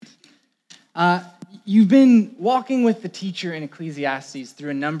Uh, you've been walking with the teacher in Ecclesiastes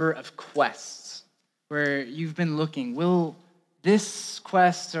through a number of quests where you've been looking, will this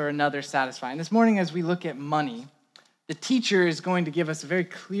quest or another satisfy? And this morning, as we look at money, the teacher is going to give us a very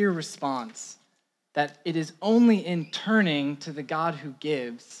clear response that it is only in turning to the God who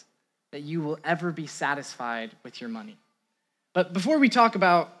gives that you will ever be satisfied with your money. But before we talk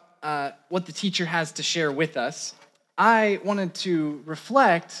about what the teacher has to share with us, I wanted to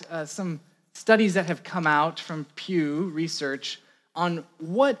reflect some studies that have come out from Pew Research on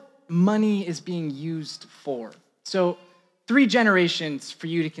what money is being used for. So 3 generations for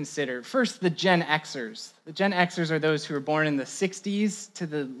you to consider. First, the Gen Xers. The Gen Xers are those who were born in the 60s to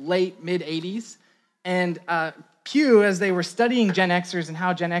the late, mid-80s. And Pew, as they were studying Gen Xers and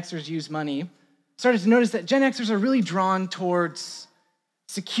how Gen Xers use money, started to notice that Gen Xers are really drawn towards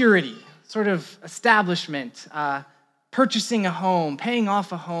security, sort of establishment, purchasing a home, paying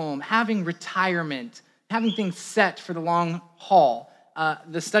off a home, having retirement, having things set for the long haul.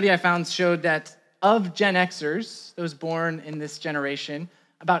 The study I found showed that of Gen Xers, those born in this generation,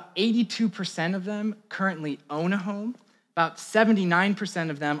 about 82% of them currently own a home. About 79%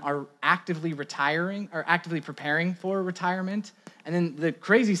 of them are actively retiring or actively preparing for retirement. And then the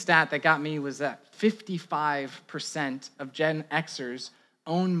crazy stat that got me was that 55% of Gen Xers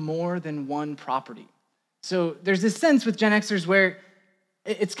own more than one property. So there's this sense with Gen Xers where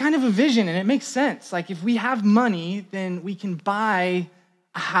it's kind of a vision and it makes sense. Like if we have money, then we can buy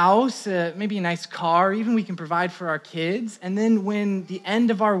a house, maybe a nice car, even we can provide for our kids. And then when the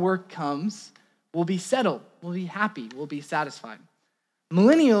end of our work comes, we'll be settled, we'll be happy, we'll be satisfied.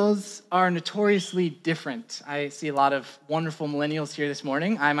 Millennials are notoriously different. I see a lot of wonderful millennials here this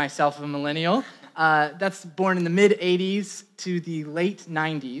morning. I myself am a millennial. That's born in the mid-'80s to the late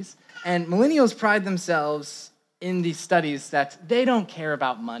 '90s. And millennials pride themselves in these studies that they don't care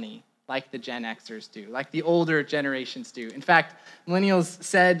about money like the Gen Xers do, like the older generations do. In fact, millennials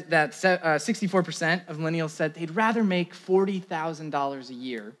said that 64% of millennials said they'd rather make $40,000 a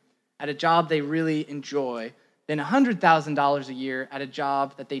year at a job they really enjoy than $100,000 a year at a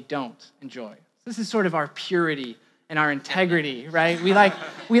job that they don't enjoy. This is sort of our purity and our integrity, right? We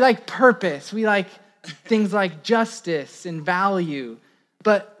like purpose. We like things like justice and value.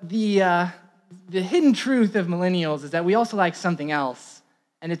 But the hidden truth of millennials is that we also like something else,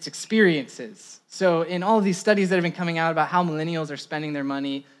 and it's experiences. So in all of these studies that have been coming out about how millennials are spending their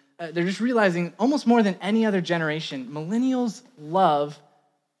money, they're just realizing almost more than any other generation, millennials love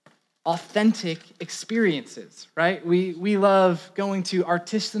authentic experiences, right? We love going to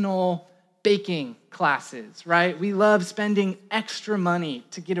artisanal baking classes, right? We love spending extra money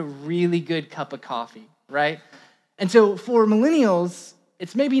to get a really good cup of coffee, right? And so for millennials,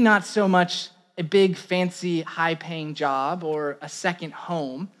 it's maybe not so much a big, fancy, high-paying job or a second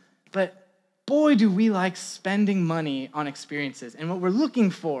home, but boy, do we like spending money on experiences. And what we're looking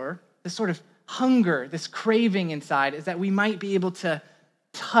for, this sort of hunger, this craving inside, is that we might be able to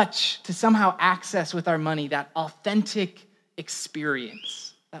touch, to somehow access with our money that authentic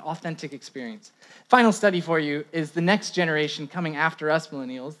experience, Final study for you is the next generation coming after us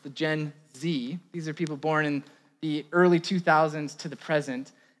millennials, the Gen Z. These are people born in the early 2000s to the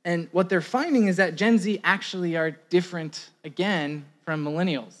present. And what they're finding is that Gen Z actually are different again from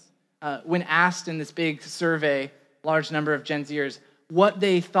millennials. When asked in this big survey, large number of Gen Zers, what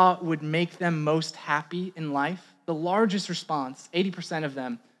they thought would make them most happy in life, the largest response, 80% of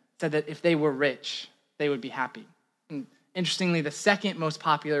them, said that if they were rich, they would be happy. And interestingly, the second most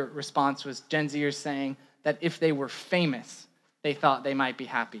popular response was Gen Zers saying that if they were famous, they thought they might be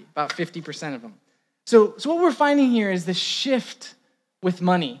happy, about 50% of them. So what we're finding here is this shift with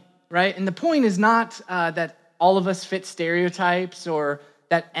money, right? And the point is not that all of us fit stereotypes or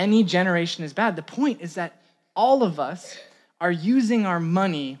that any generation is bad. The point is that all of us are using our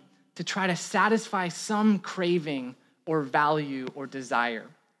money to try to satisfy some craving or value or desire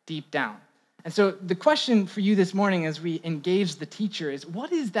deep down. And so the question for you this morning as we engage the teacher is,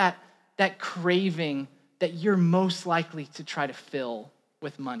 what is that craving that you're most likely to try to fill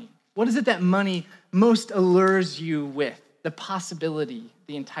with money? What is it that money most allures you with? The possibility,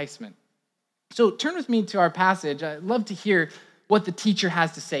 the enticement. So turn with me to our passage. I'd love to hear what the teacher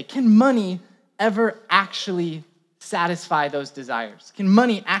has to say. Can money ever actually satisfy those desires? Can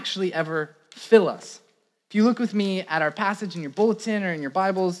money actually ever fill us? If you look with me at our passage in your bulletin or in your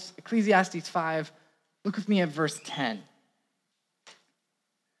Bibles, Ecclesiastes 5, look with me at verse 10.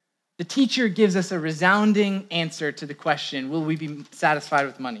 The teacher gives us a resounding answer to the question, will we be satisfied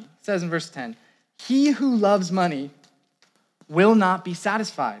with money? It says in verse 10, he who loves money will not be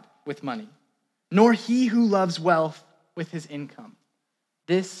satisfied with money, nor he who loves wealth with his income.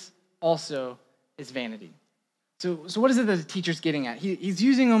 This also is vanity. So what is it that the teacher's getting at? He's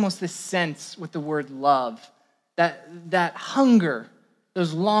using almost this sense with the word love, that hunger,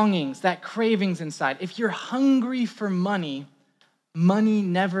 those longings, that cravings inside. If you're hungry for money, money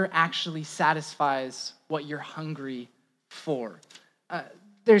never actually satisfies what you're hungry for.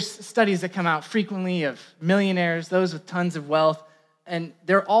 There's studies that come out frequently of millionaires, those with tons of wealth, and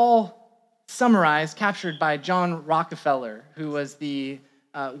they're all summarized, captured by John Rockefeller, who was the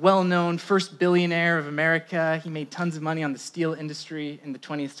well-known first billionaire of America. He made tons of money on the steel industry in the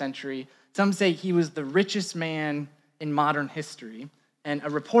 20th century. Some say he was the richest man in modern history. And a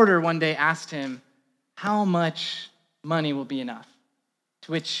reporter one day asked him, how much money will be enough?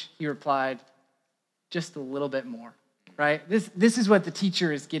 To which he replied, just a little bit more, right? This is what the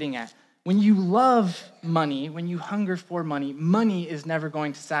teacher is getting at. When you love money, when you hunger for money, money is never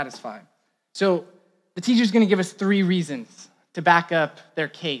going to satisfy. So the teacher is going to give us 3 reasons to back up their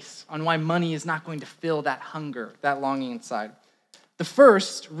case on why money is not going to fill that hunger, that longing inside. The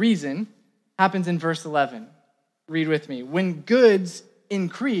first reason happens in verse 11. Read with me. When goods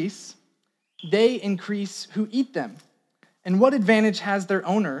increase, they increase who eat them. And what advantage has their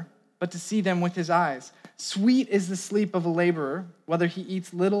owner but to see them with his eyes? Sweet is the sleep of a laborer, whether he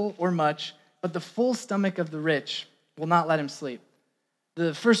eats little or much, but the full stomach of the rich will not let him sleep.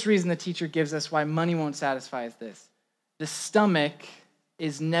 The first reason the teacher gives us why money won't satisfy is this. The stomach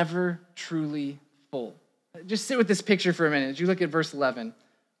is never truly full. Just sit with this picture for a minute as you look at verse 11.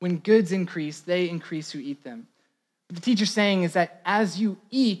 When goods increase, they increase who eat them. What the teacher's saying is that as you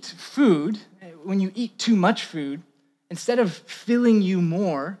eat food, when you eat too much food, instead of filling you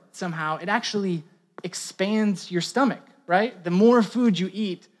more somehow, it actually expands your stomach, right? The more food you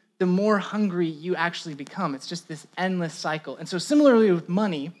eat, the more hungry you actually become. It's just this endless cycle. And so similarly with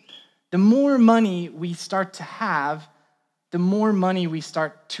money, the more money we start to have, the more money we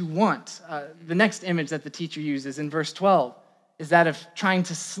start to want. The next image that the teacher uses in verse 12 is that of trying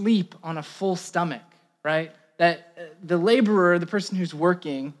to sleep on a full stomach, right? That the laborer, the person who's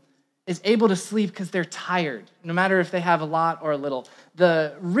working, is able to sleep because they're tired, no matter if they have a lot or a little.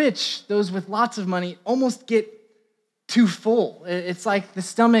 The rich, those with lots of money, almost get too full. It's like the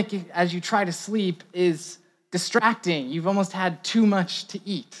stomach, as you try to sleep, is distracting. You've almost had too much to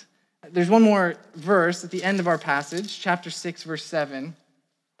eat. There's one more verse at the end of our passage, chapter 6, verse 7.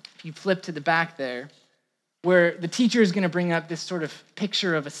 If you flip to the back there, where the teacher is going to bring up this sort of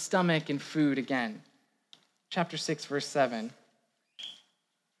picture of a stomach and food again. Chapter 6, verse 7.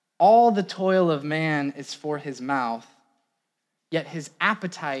 All the toil of man is for his mouth, yet his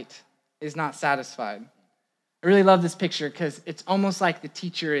appetite is not satisfied. I really love this picture because it's almost like the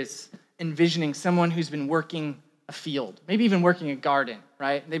teacher is envisioning someone who's been working a field, maybe even working a garden,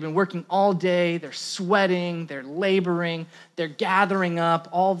 right? They've been working all day, they're sweating, they're laboring, they're gathering up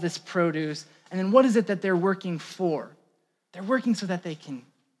all this produce. And then what is it that they're working for? They're working so that they can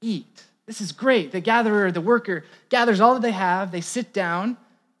eat. This is great. The gatherer, the worker, gathers all that they have, they sit down,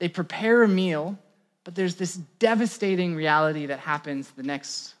 they prepare a meal, but there's this devastating reality that happens the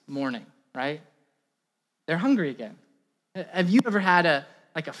next morning, right? They're hungry again. Have you ever had a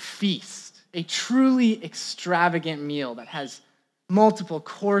feast, a truly extravagant meal that has multiple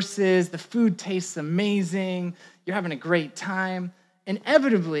courses, the food tastes amazing, you're having a great time?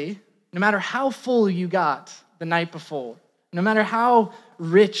 Inevitably, no matter how full you got the night before, no matter how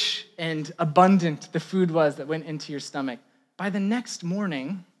rich and abundant the food was that went into your stomach, by the next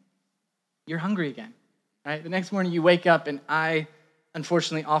morning, you're hungry again, right? The next morning you wake up, and I,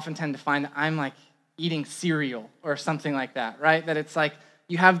 unfortunately, often tend to find that I'm like eating cereal or something like that, right? That it's like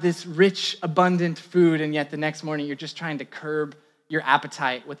you have this rich, abundant food, and yet the next morning you're just trying to curb your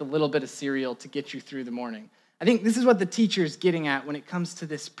appetite with a little bit of cereal to get you through the morning. I think this is what the teacher is getting at when it comes to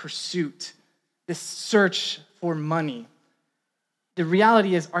this pursuit, this search for money. The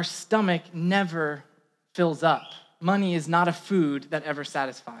reality is our stomach never fills up. Money is not a food that ever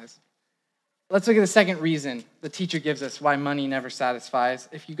satisfies. Let's look at the second reason the teacher gives us why money never satisfies.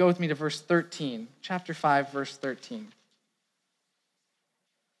 If you go with me to verse 13, chapter 5, verse 13.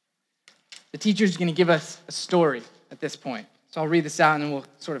 The teacher is going to give us a story at this point. So I'll read this out and then we'll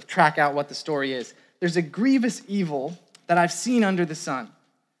sort of track out what the story is. There's a grievous evil that I've seen under the sun.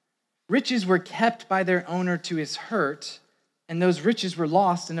 Riches were kept by their owner to his hurt, and those riches were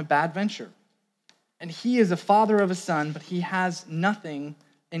lost in a bad venture. And he is a father of a son, but he has nothing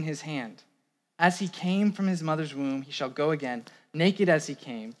in his hand. As he came from his mother's womb, he shall go again, naked as he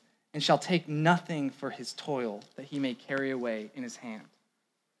came, and shall take nothing for his toil that he may carry away in his hand.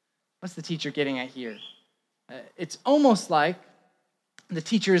 What's the teacher getting at here? It's almost like the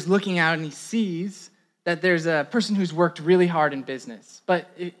teacher is looking out and he sees that there's a person who's worked really hard in business. But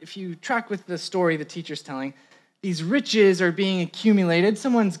if you track with the story the teacher's telling, these riches are being accumulated.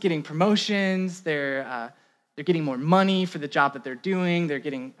 Someone's getting promotions. They're getting more money for the job that they're doing. They're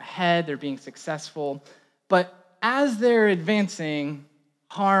getting ahead. They're being successful. But as they're advancing,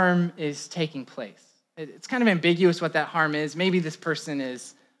 harm is taking place. It's kind of ambiguous what that harm is. Maybe this person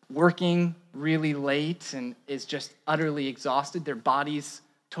is working really late and is just utterly exhausted. Their body's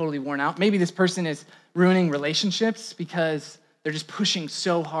totally worn out. Maybe this person is ruining relationships because they're just pushing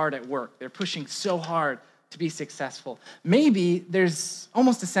so hard at work. They're pushing so hard to be successful. Maybe there's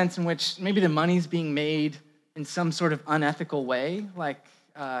almost a sense in which maybe the money's being made in some sort of unethical way, like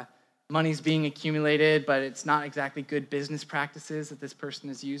money's being accumulated, but it's not exactly good business practices that this person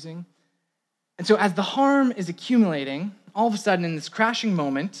is using. And so as the harm is accumulating, all of a sudden in this crashing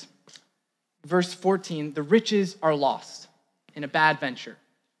moment, verse 14, the riches are lost in a bad venture.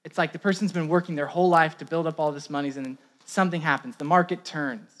 It's like the person's been working their whole life to build up all this money, and then something happens. The market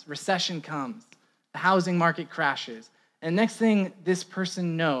turns, recession comes, the housing market crashes, and next thing this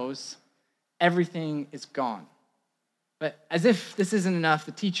person knows, everything is gone. But as if this isn't enough,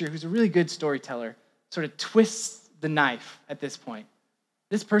 the teacher, who's a really good storyteller, sort of twists the knife at this point.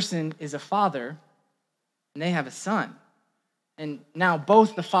 This person is a father, and they have a son. And now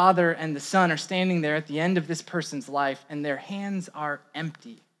both the father and the son are standing there at the end of this person's life, and their hands are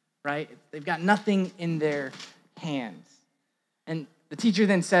empty, right? They've got nothing in their hands. And the teacher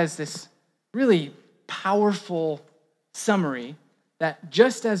then says this really powerful summary that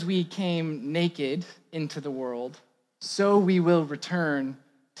just as we came naked into the world, so we will return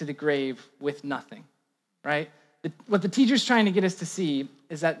to the grave with nothing, right? What the teacher's trying to get us to see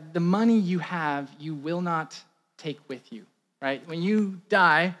is that the money you have, you will not take with you, right? When you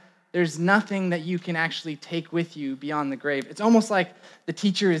die, there's nothing that you can actually take with you beyond the grave. It's almost like the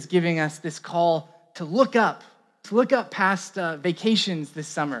teacher is giving us this call to look up past vacations this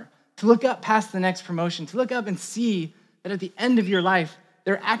summer, to look up past the next promotion, to look up and see that at the end of your life,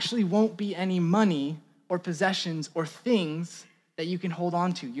 there actually won't be any money or possessions or things that you can hold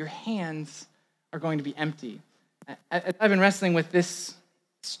on to. Your hands are going to be empty. I've been wrestling with this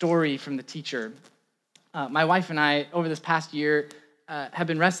story from the teacher. My wife and I, over this past year, have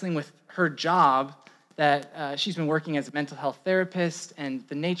been wrestling with her job that she's been working as a mental health therapist, and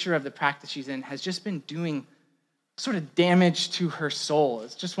the nature of the practice she's in has just been doing sort of damage to her soul.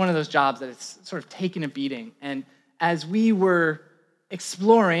 It's just one of those jobs that it's sort of taken a beating. And as we were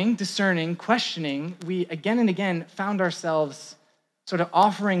exploring, discerning, questioning, we again and again found ourselves sort of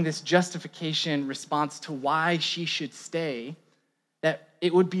offering this justification response to why she should stay, that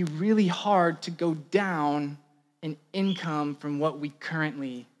it would be really hard to go down in income from what we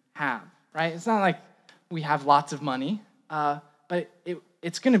currently have, right? It's not like we have lots of money, but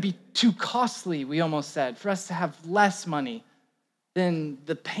it's going to be too costly, we almost said, for us to have less money than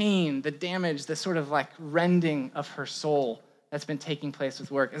the pain, the damage, the sort of like rending of her soul that's been taking place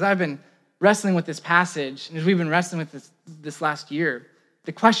with work. As I've been wrestling with this passage, and as we've been wrestling with this last year,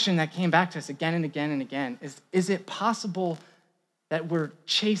 the question that came back to us again and again and again is it possible that we're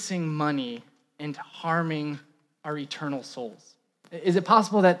chasing money and harming our eternal souls? Is it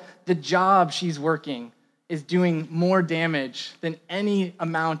possible that the job she's working is doing more damage than any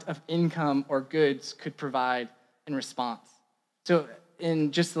amount of income or goods could provide in response? So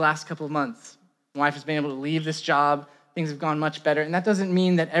in just the last couple of months, my wife has been able to leave this job. Things have gone much better. And that doesn't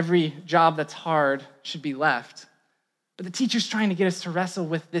mean that every job that's hard should be left. But the teacher's trying to get us to wrestle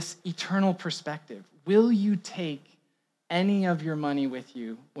with this eternal perspective. Will you take any of your money with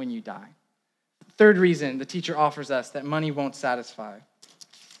you when you die? Third reason the teacher offers us that money won't satisfy.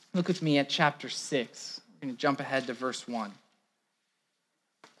 Look with me at chapter 6. We're going to jump ahead to verse 1.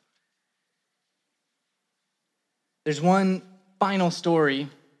 There's one final story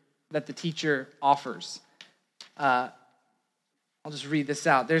that the teacher offers. I'll just read this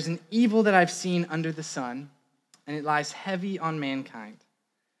out. There's an evil that I've seen under the sun, and it lies heavy on mankind.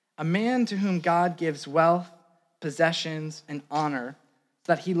 A man to whom God gives wealth, possessions, and honor,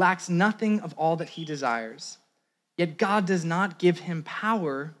 so that he lacks nothing of all that he desires. Yet God does not give him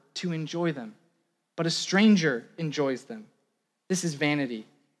power to enjoy them, but a stranger enjoys them. This is vanity.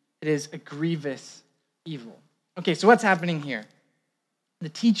 It is a grievous evil. Okay, so what's happening here? The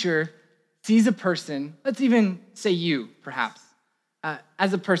teacher sees a person, let's even say you, perhaps.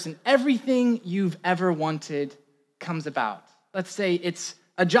 As a person, everything you've ever wanted comes about. Let's say it's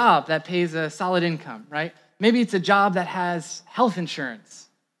a job that pays a solid income, right? Maybe it's a job that has health insurance.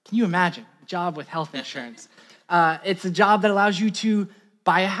 Can you imagine a job with health insurance? It's a job that allows you to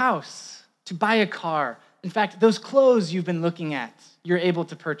buy a house, to buy a car, In fact, those clothes you've been looking at, you're able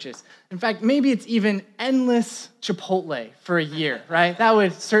to purchase. In fact, maybe it's even endless Chipotle for a year, right? That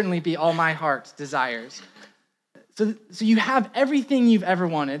would certainly be all my heart's desires. So you have everything you've ever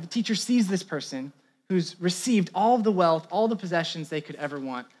wanted. The teacher sees this person who's received all of the wealth, all the possessions they could ever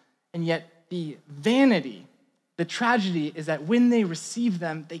want, and yet the vanity, the tragedy is that when they receive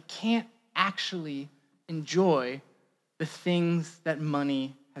them, they can't actually enjoy the things that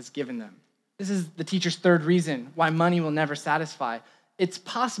money has given them. This is the teacher's third reason why money will never satisfy. It's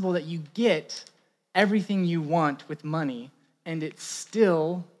possible that you get everything you want with money, and it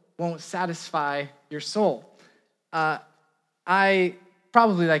still won't satisfy your soul. I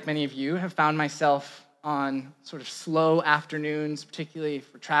probably, like many of you, have found myself on sort of slow afternoons, particularly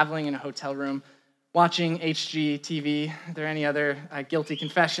for traveling in a hotel room, watching HGTV. Are there any other guilty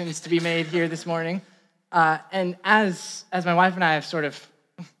confessions to be made here this morning? And as my wife and I have sort of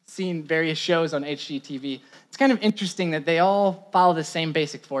seen various shows on HGTV, it's kind of interesting that they all follow the same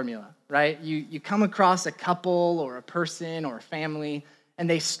basic formula, right? You come across a couple or a person or a family, and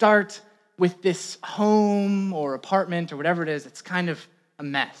they start with this home or apartment or whatever it is. It's kind of a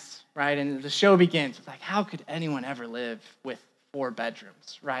mess, right? And the show begins with like, how could anyone ever live with 4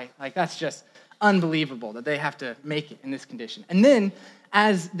 bedrooms, right? Like, that's just unbelievable that they have to make it in this condition. And then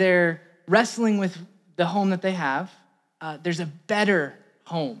as they're wrestling with the home that they have, there's a better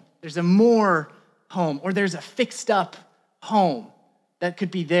home. There's a more home, or there's a fixed up home that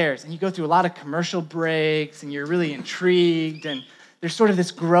could be theirs. And you go through a lot of commercial breaks and you're really intrigued, and there's sort of this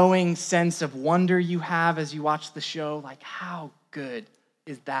growing sense of wonder you have as you watch the show, like how good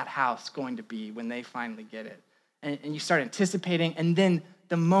is that house going to be when they finally get it? And you start anticipating, and then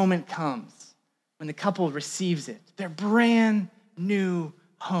the moment comes when the couple receives it, their brand new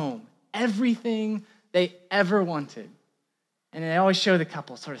home, everything they ever wanted. And they always show the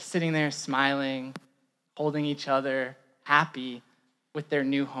couple sort of sitting there smiling, holding each other, happy with their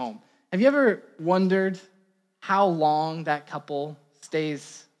new home. Have you ever wondered how long that couple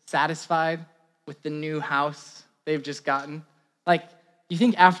stays satisfied with the new house they've just gotten? Like, you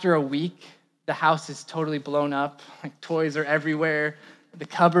think after a week, the house is totally blown up, like toys are everywhere, the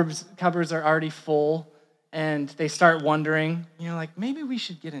cupboards are already full, and they start wondering, like, maybe we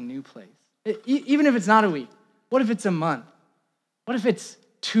should get a new place. Even if it's not a week, what if it's a month? What if it's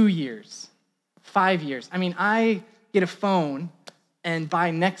 2 years, 5 years? I mean, I get a phone, and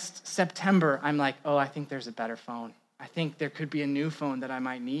by next September, I'm like, oh, I think there's a better phone. I think there could be a new phone that I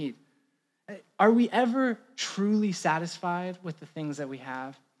might need. Are we ever truly satisfied with the things that we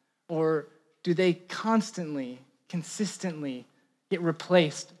have? Or do they constantly, consistently get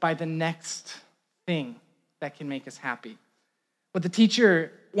replaced by the next thing that can make us happy? What the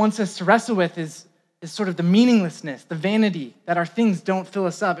teacher wants us to wrestle with is sort of the meaninglessness, the vanity, that our things don't fill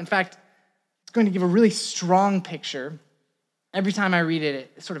us up. In fact, it's going to give a really strong picture. Every time I read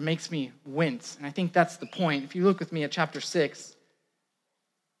it, it sort of makes me wince. And I think that's the point. If you look with me at chapter 6,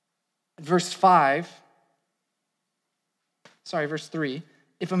 verse 3.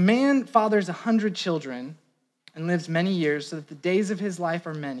 If a man fathers 100 children and lives many years so that the days of his life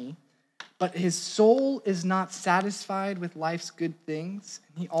are many, but his soul is not satisfied with life's good things,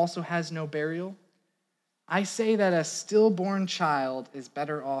 and he also has no burial, I say that a stillborn child is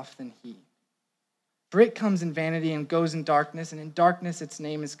better off than he. For it comes in vanity and goes in darkness, and in darkness its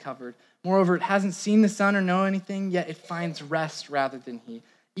name is covered. Moreover, it hasn't seen the sun or know anything, yet it finds rest rather than he.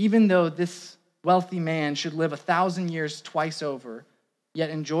 Even though this wealthy man should live 1,000 years twice over, yet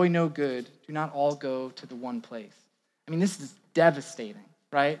enjoy no good, do not all go to the one place. I mean, this is devastating,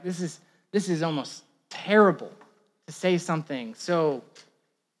 right? This is almost terrible to say something so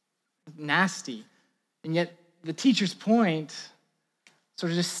nasty. And yet the teacher's point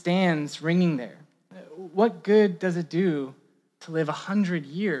sort of just stands ringing there. What good does it do to live 100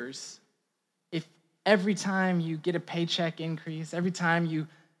 years if every time you get a paycheck increase, every time you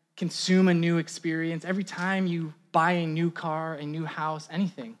consume a new experience, every time you buy a new car, a new house,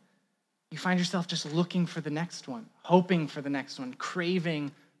 anything, you find yourself just looking for the next one, hoping for the next one,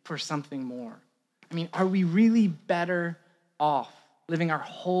 craving for something more? I mean, are we really better off living our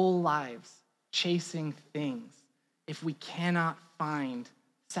whole lives chasing things if we cannot find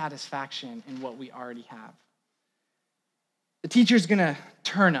satisfaction in what we already have? The teacher's going to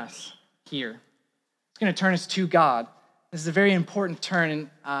turn us here. It's going to turn us to God. This is a very important turn.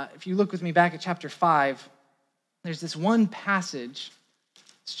 And if you look with me back at chapter 5, there's this one passage,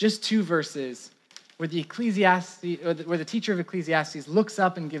 it's just 2 verses, where the teacher of Ecclesiastes looks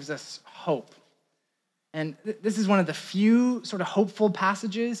up and gives us hope. And this is one of the few sort of hopeful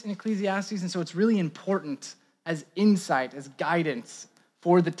passages in Ecclesiastes, and so it's really important as insight, as guidance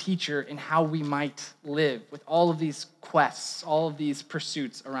for the teacher in how we might live with all of these quests, all of these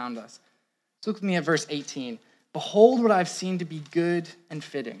pursuits around us. So look with me at verse 18. Behold, what I've seen to be good and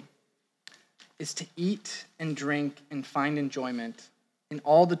fitting is to eat and drink and find enjoyment in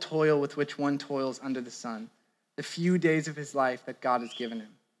all the toil with which one toils under the sun, the few days of his life that God has given him.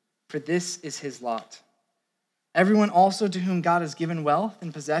 For this is his lot. Everyone also to whom God has given wealth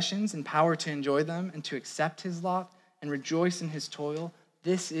and possessions and power to enjoy them and to accept his lot and rejoice in his toil,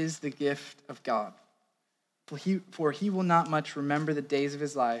 this is the gift of God. For he will not much remember the days of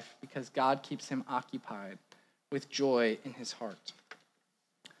his life, because God keeps him occupied with joy in his heart.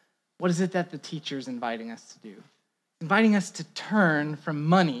 What is it that the teacher is inviting us to do? Inviting us to turn from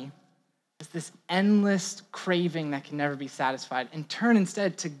money as this endless craving that can never be satisfied and turn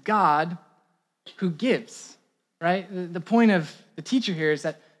instead to God who gives, right? The point of the teacher here is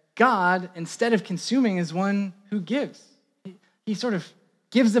that God, instead of consuming, is one who gives. He sort of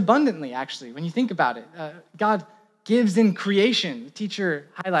gives abundantly, actually, when you think about it. God gives in creation. The teacher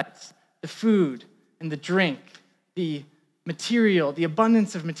highlights the food and the drink, the material, the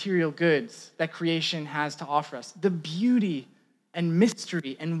abundance of material goods that creation has to offer us, the beauty and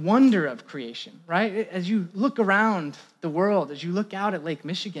mystery and wonder of creation, right? As you look around the world, as you look out at Lake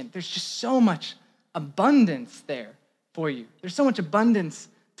Michigan, there's just so much abundance there for you. There's so much abundance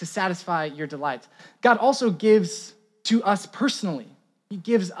to satisfy your delights. God also gives to us personally. He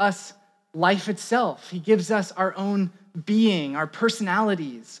gives us life itself. He gives us our own being, our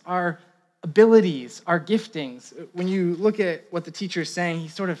personalities, our abilities, our giftings. When you look at what the teacher is saying, he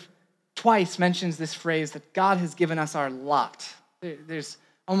sort of twice mentions this phrase that God has given us our lot. There's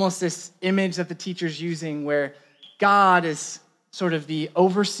almost this image that the teacher's using where God is sort of the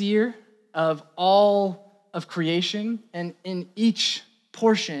overseer of all of creation, and in each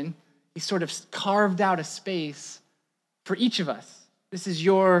portion, he sort of carved out a space for each of us. This is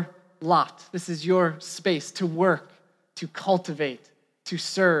your lot. This is your space to work, to cultivate, to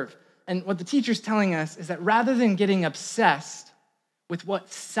serve. And what the teacher's telling us is that rather than getting obsessed with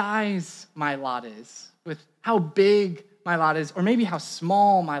what size my lot is, with how big my lot is, or maybe how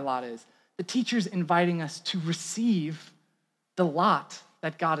small my lot is, the teacher's inviting us to receive the lot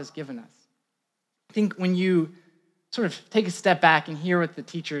that God has given us. I think when you sort of take a step back and hear what the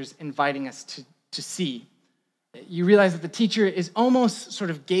teacher's inviting us to see, you realize that the teacher is almost sort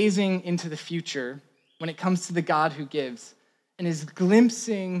of gazing into the future when it comes to the God who gives, and is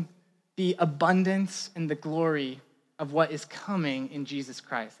glimpsing the abundance and the glory of what is coming in Jesus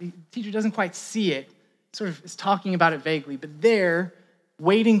Christ. The teacher doesn't quite see it, sort of is talking about it vaguely, but there,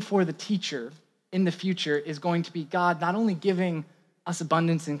 waiting for the teacher in the future, is going to be God not only giving us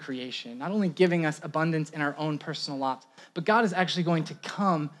abundance in creation, not only giving us abundance in our own personal lots, but God is actually going to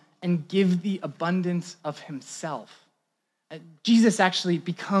come and give the abundance of himself. Jesus actually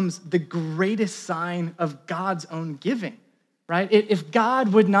becomes the greatest sign of God's own giving, right? If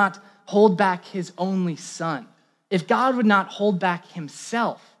God would not hold back his only son, if God would not hold back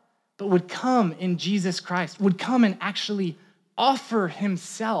himself, but would come in Jesus Christ, would come and actually offer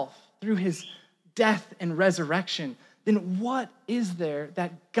himself through his death and resurrection, then what is there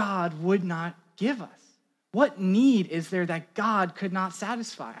that God would not give us? What need is there that God could not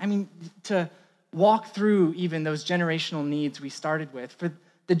satisfy? I mean, to walk through even those generational needs we started with, for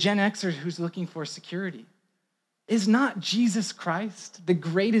the Gen Xer who's looking for security, is not Jesus Christ the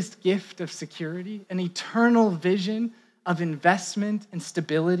greatest gift of security, an eternal vision of investment and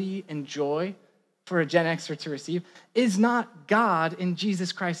stability and joy for a Gen Xer to receive? Is not God in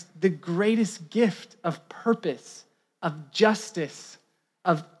Jesus Christ the greatest gift of purpose, of justice,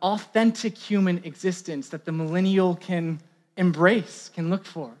 of authentic human existence that the millennial can embrace, can look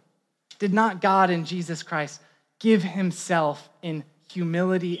for? Did not God in Jesus Christ give himself in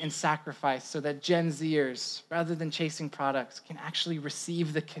humility and sacrifice so that Gen Zers, rather than chasing products, can actually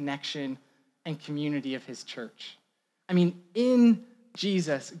receive the connection and community of his church? I mean, in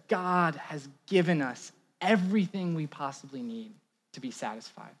Jesus, God has given us everything we possibly need to be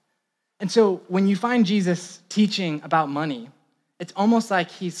satisfied. And so when you find Jesus teaching about money, it's almost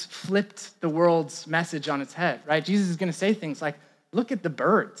like he's flipped the world's message on its head, right? Jesus is going to say things like, look at the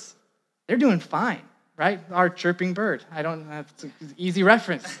birds. They're doing fine, right? Our chirping bird. It's an easy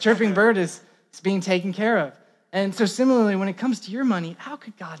reference. Chirping bird is being taken care of. And so similarly, when it comes to your money, how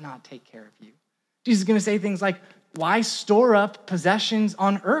could God not take care of you? Jesus is going to say things like, why store up possessions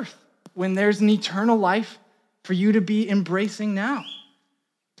on earth when there's an eternal life for you to be embracing now?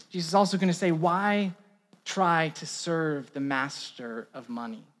 Jesus is also going to say, why try to serve the master of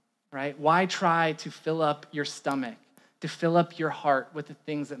money, right? Why try to fill up your stomach, to fill up your heart with the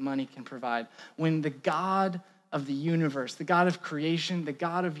things that money can provide, when the God of the universe, the God of creation, the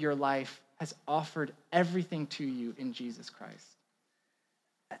God of your life, has offered everything to you in Jesus Christ.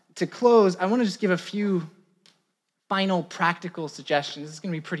 To close, I want to just give a few final practical suggestions. This is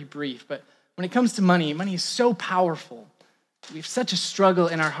going to be pretty brief, but when it comes to money, money is so powerful. We have such a struggle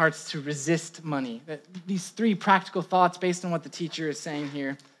in our hearts to resist money. That these 3 practical thoughts, based on what the teacher is saying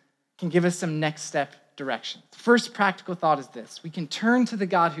here, can give us some next step direction. The first practical thought is this: we can turn to the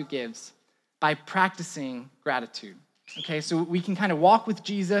God who gives by practicing gratitude. Okay, so we can kind of walk with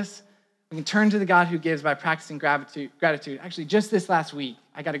Jesus. We can turn to the God who gives by practicing gratitude. Actually, just this last week,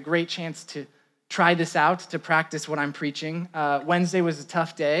 I got a great chance to try this out, to practice what I'm preaching. Wednesday was a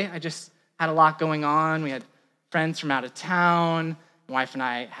tough day. I just had a lot going on. We had friends from out of town. My wife and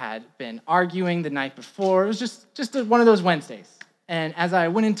I had been arguing the night before. It was just one of those Wednesdays. And as I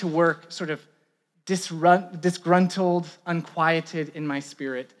went into work, sort of disgruntled, unquieted in my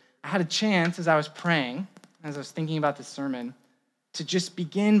spirit, I had a chance, as I was praying, as I was thinking about this sermon, to just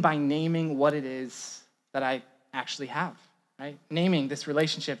begin by naming what it is that I actually have, right? Naming this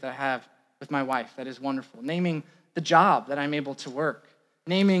relationship that I have with my wife that is wonderful. Naming the job that I'm able to work.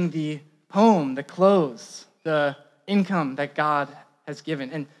 Naming the home, the clothes, the income that God has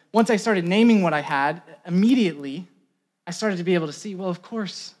given. And once I started naming what I had, immediately I started to be able to see, well, of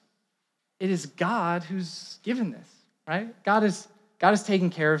course, it is God who's given this, right? God has taken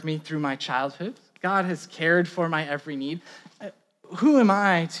care of me through my childhood. God has cared for my every need. Who am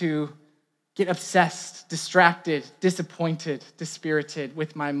I to get obsessed, distracted, disappointed, dispirited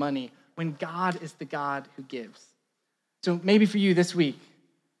with my money when God is the God who gives? So maybe for you this week,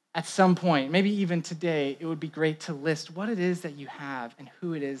 at some point, maybe even today, it would be great to list what it is that you have and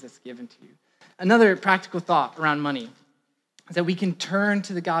who it is that's given to you. Another practical thought around money is that we can turn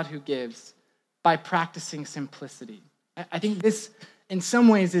to the God who gives by practicing simplicity. I think this, in some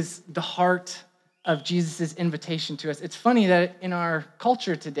ways, is the heart of Jesus' invitation to us. It's funny that in our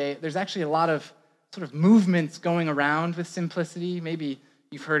culture today, there's actually a lot of sort of movements going around with simplicity. Maybe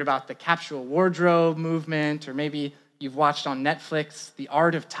you've heard about the capsule wardrobe movement, or maybe you've watched on Netflix The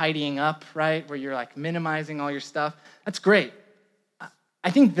Art of Tidying Up, right? Where you're like minimizing all your stuff. That's great.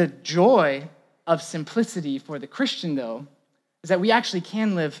 I think the joy of simplicity for the Christian, though, is that we actually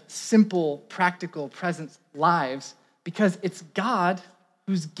can live simple, practical, present lives because it's God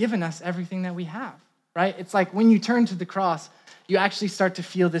who's given us everything that we have, right? It's like when you turn to the cross, you actually start to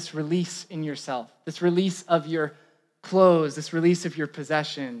feel this release in yourself, this release of your clothes, this release of your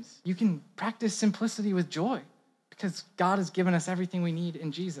possessions. You can practice simplicity with joy because God has given us everything we need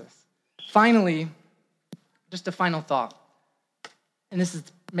in Jesus. Finally, just a final thought, and this is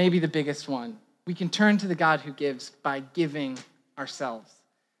maybe the biggest one. We can turn to the God who gives by giving ourselves.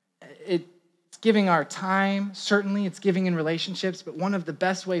 It's giving our time, certainly it's giving in relationships, but one of the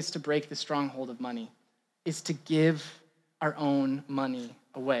best ways to break the stronghold of money is to give our own money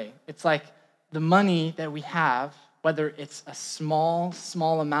away. It's like the money that we have, whether it's a small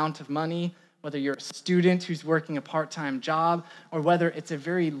amount of money, whether you're a student who's working a part-time job, or whether it's a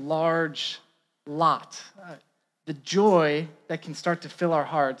very large lot. The joy that can start to fill our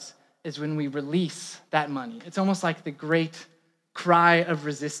hearts is when we release that money. It's almost like the great cry of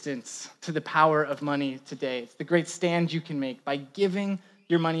resistance to the power of money today. It's the great stand you can make. By giving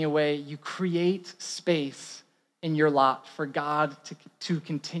your money away, you create space in your lot for God to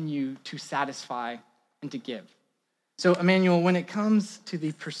continue to satisfy and to give. So, Immanuel, when it comes to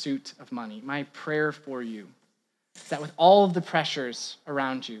the pursuit of money, my prayer for you is that with all of the pressures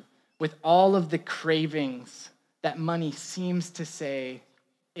around you, with all of the cravings that money seems to say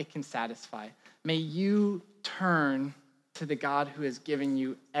it can satisfy, may you turn to the God who has given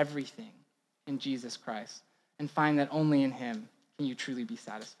you everything in Jesus Christ and find that only in him can you truly be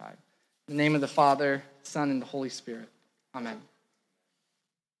satisfied. In the name of the Father, Son, and the Holy Spirit, amen.